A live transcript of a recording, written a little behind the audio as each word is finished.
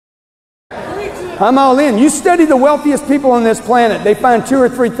I'm all in. You study the wealthiest people on this planet. They find 2 or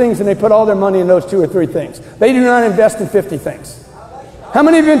 3 things and they put all their money in those 2 or 3 things. They do not invest in 50 things. How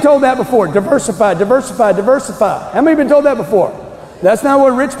many of you have been told that before? Diversify, diversify, diversify. How many have been told that before? That's not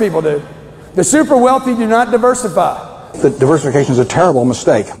what rich people do. The super wealthy do not diversify. The diversification is a terrible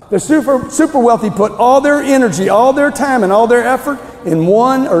mistake. The super wealthy put all their energy, all their time, and all their effort in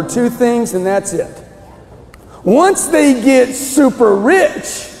 1 or 2 things, and that's it. Once they get super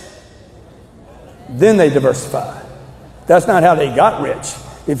rich, then they diversify. That's not how they got rich.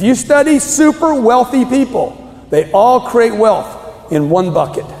 If you study super wealthy people, they all create wealth in 1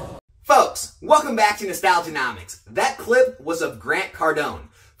 bucket. Folks, welcome back to Nostalgianomics. That clip was of Grant Cardone.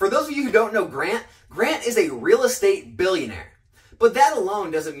 For those of you who don't know Grant, Grant is a real estate billionaire. But that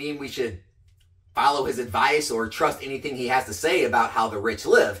alone doesn't mean we should follow his advice or trust anything he has to say about how the rich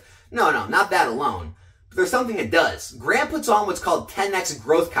live. No, not that alone. But there's something that does. Grant puts on what's called 10X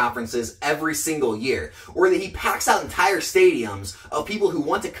growth conferences every single year, where he packs out entire stadiums of people who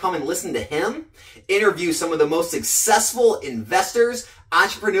want to come and listen to him, interview some of the most successful investors,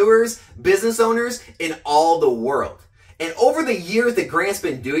 entrepreneurs, business owners in all the world. And over the years that Grant's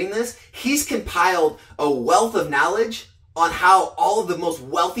been doing this, he's compiled a wealth of knowledge on how all of the most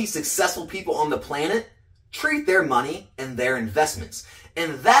wealthy, successful people on the planet treat their money and their investments.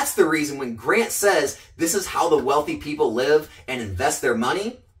 And that's the reason when Grant says this is how the wealthy people live and invest their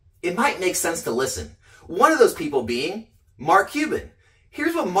money, it might make sense to listen. One of those people being Mark Cuban.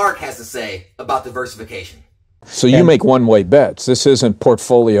 Here's what Mark has to say about diversification. So you make one-way bets. This isn't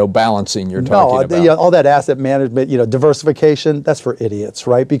portfolio balancing you're talking about. No, all that asset management, diversification, that's for idiots,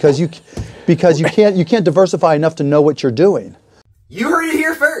 right? Because you can't diversify enough to know what you're doing. You heard it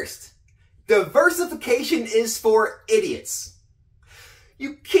here first. Diversification is for idiots.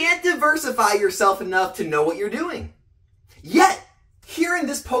 You can't diversify yourself enough to know what you're doing. Yet, here in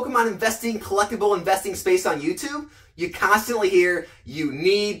this Pokemon investing, collectible investing space on YouTube, you constantly hear you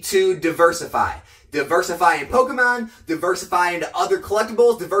need to diversify. Diversify in Pokemon, diversify into other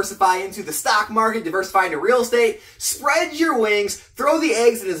collectibles, diversify into the stock market, diversify into real estate. Spread your wings, throw the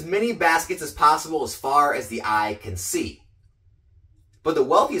eggs in as many baskets as possible as far as the eye can see. But the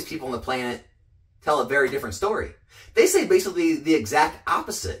wealthiest people on the planet tell a very different story. They say basically the exact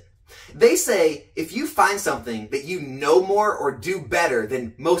opposite. They say if you find something that you know more or do better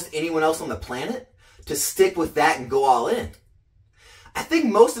than most anyone else on the planet, to stick with that and go all in. I think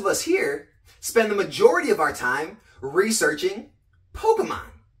most of us here spend the majority of our time researching Pokemon.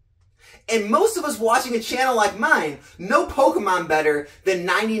 And most of us watching a channel like mine know Pokemon better than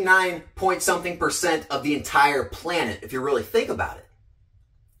 99-point-something% of the entire planet, if you really think about it.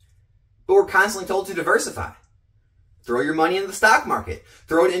 But we're constantly told to diversify. Throw your money into the stock market.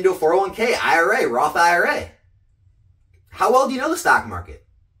 Throw it into a 401k, IRA, Roth IRA. How well do you know the stock market?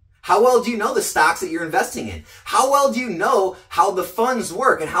 How well do you know the stocks that you're investing in? How well do you know how the funds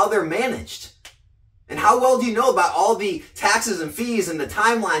work and how they're managed? And how well do you know about all the taxes and fees and the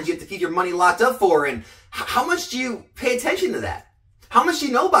timelines you have to keep your money locked up for? And how much do you pay attention to that? How much do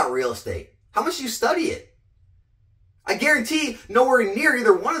you know about real estate? How much do you study it? I guarantee nowhere near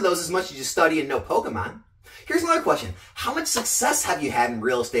either one of those as much as you study and know Pokemon. Here's another question. How much success have you had in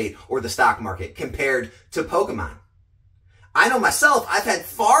real estate or the stock market compared to Pokemon? I know myself, I've had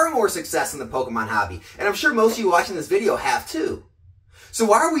far more success in the Pokemon hobby, and I'm sure most of you watching this video have too. So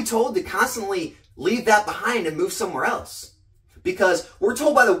why are we told to constantly leave that behind and move somewhere else? Because we're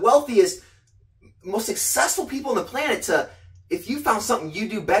told by the wealthiest, most successful people on the planet to, if you found something you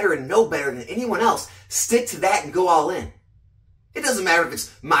do better and know better than anyone else, stick to that and go all in. It doesn't matter if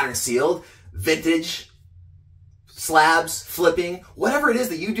it's modern sealed, vintage, slabs, flipping, whatever it is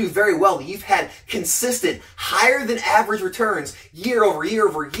that you do very well, that you've had consistent, higher than average returns year over year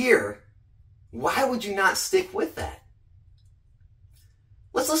over year, why would you not stick with that?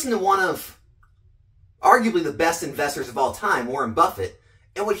 Let's listen to one of arguably the best investors of all time, Warren Buffett,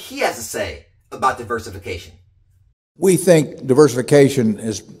 and what he has to say about diversification. We think diversification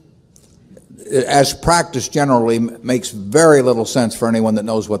is, as practiced generally, makes very little sense for anyone that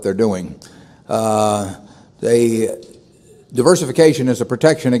knows what they're doing. Diversification is a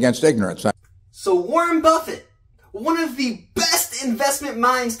protection against ignorance. So Warren Buffett, one of the best investment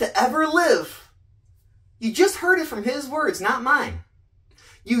minds to ever live, you just heard it from his words, not mine.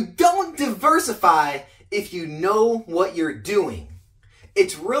 You don't diversify if you know what you're doing.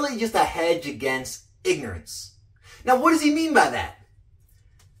 It's really just a hedge against ignorance. Now, what does he mean by that?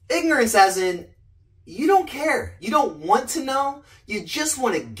 Ignorance as in, you don't care. You don't want to know. You just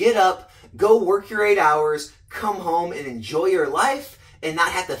want to get up, go work your 8 hours, come home and enjoy your life, and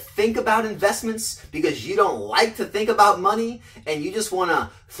not have to think about investments because you don't like to think about money and you just want to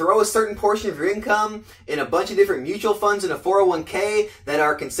throw a certain portion of your income in a bunch of different mutual funds in a 401k that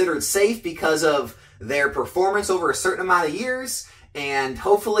are considered safe because of their performance over a certain amount of years, and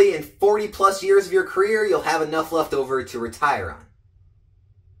hopefully in 40 plus years of your career, you'll have enough left over to retire on.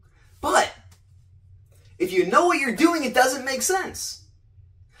 But if you know what you're doing, it doesn't make sense.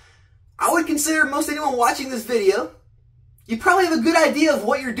 I would consider most anyone watching this video, you probably have a good idea of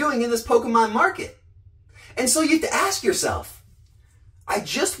what you're doing in this Pokemon market. And so you have to ask yourself, I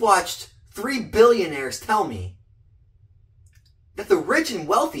just watched 3 billionaires tell me that the rich and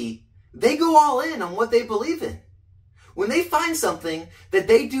wealthy, they go all in on what they believe in. When they find something that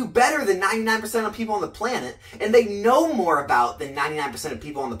they do better than 99% of people on the planet, and they know more about than 99% of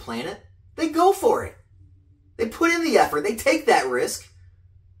people on the planet, they go for it. They put in the effort, they take that risk,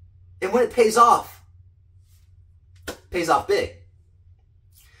 and when it pays off big.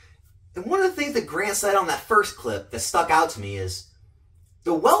 And one of the things that Grant said on that first clip that stuck out to me is,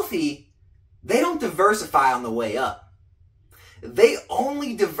 the wealthy, they don't diversify on the way up. They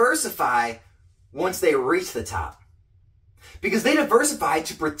only diversify once they reach the top. Because they diversify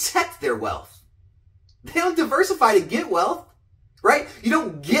to protect their wealth. They don't diversify to get wealth, right? You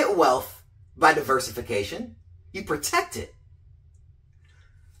don't get wealth by diversification. You protect it.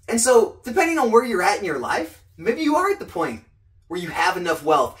 And so, depending on where you're at in your life, maybe you are at the point where you have enough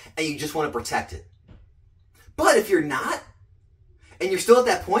wealth and you just want to protect it. But if you're not, and you're still at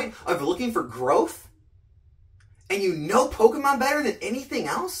that point of looking for growth, and you know Pokemon better than anything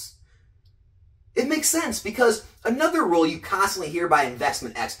else, it makes sense, because another rule you constantly hear by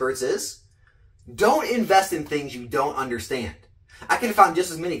investment experts is, don't invest in things you don't understand. I could have found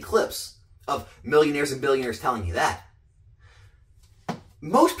just as many clips of millionaires and billionaires telling you that.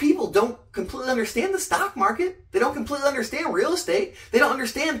 Most people don't completely understand the stock market. They don't completely understand real estate. They don't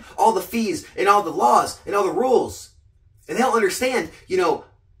understand all the fees and all the laws and all the rules. And they don't understand,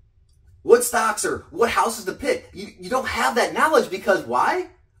 what stocks or what houses to pick. You don't have that knowledge because why?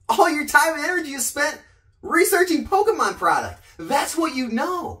 All your time and energy is spent researching Pokemon product. That's what you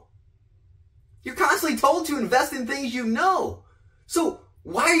know. You're constantly told to invest in things you know. So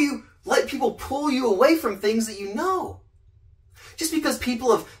why are you letting people pull you away from things that you know? Just because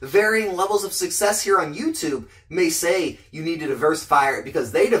people of varying levels of success here on YouTube may say you need to diversify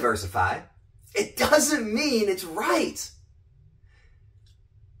because they diversify, it doesn't mean it's right.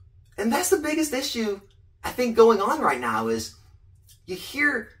 And that's the biggest issue I think going on right now is you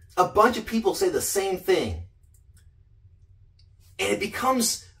hear a bunch of people say the same thing. And it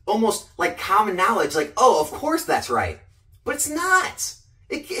becomes almost like common knowledge, like, oh, of course that's right. But it's not.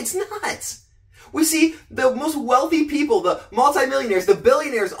 It's not. We see the most wealthy people, the multimillionaires, the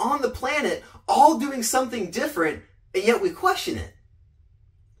billionaires on the planet, all doing something different, and yet we question it.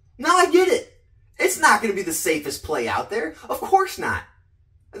 Now I get it. It's not going to be the safest play out there. Of course not.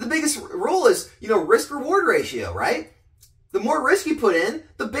 The biggest rule is, risk-reward ratio, right? The more risk you put in,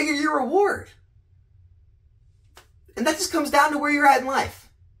 the bigger your reward. And that just comes down to where you're at in life.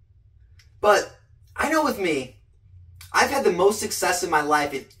 But I know with me, I've had the most success in my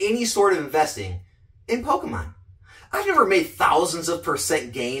life in any sort of investing in Pokemon. I've never made thousands of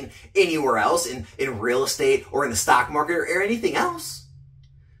 % gain anywhere else in real estate or in the stock market or anything else.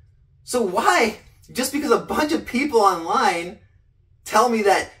 So why, just because a bunch of people online tell me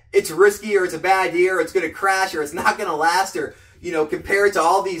that it's risky or it's a bad idea or it's going to crash or it's not going to last or, compare it to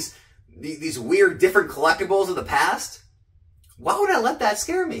all these weird different collectibles of the past, why would I let that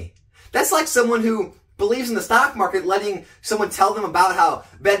scare me? That's like someone who believes in the stock market letting someone tell them about how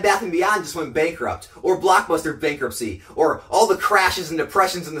Bed Bath & Beyond just went bankrupt or Blockbuster bankruptcy or all the crashes and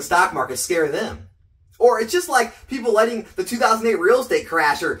depressions in the stock market scare them. Or it's just like people letting the 2008 real estate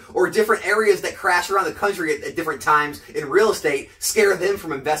crash or different areas that crash around the country at different times in real estate scare them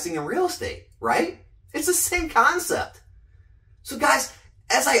from investing in real estate, right? It's the same concept. So guys,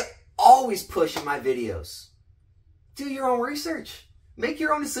 as I always push in my videos, do your own research. Make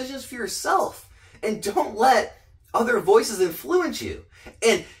your own decisions for yourself. And don't let other voices influence you.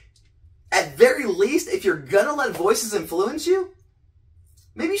 And at very least, if you're gonna let voices influence you,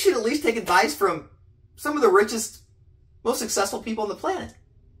 maybe you should at least take advice from some of the richest, most successful people on the planet.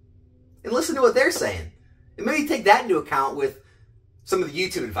 And listen to what they're saying. And maybe take that into account with some of the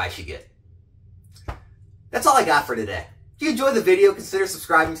YouTube advice you get. That's all I got for today. If you enjoyed the video, consider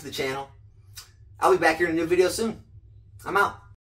subscribing to the channel. I'll be back here in a new video soon. I'm out.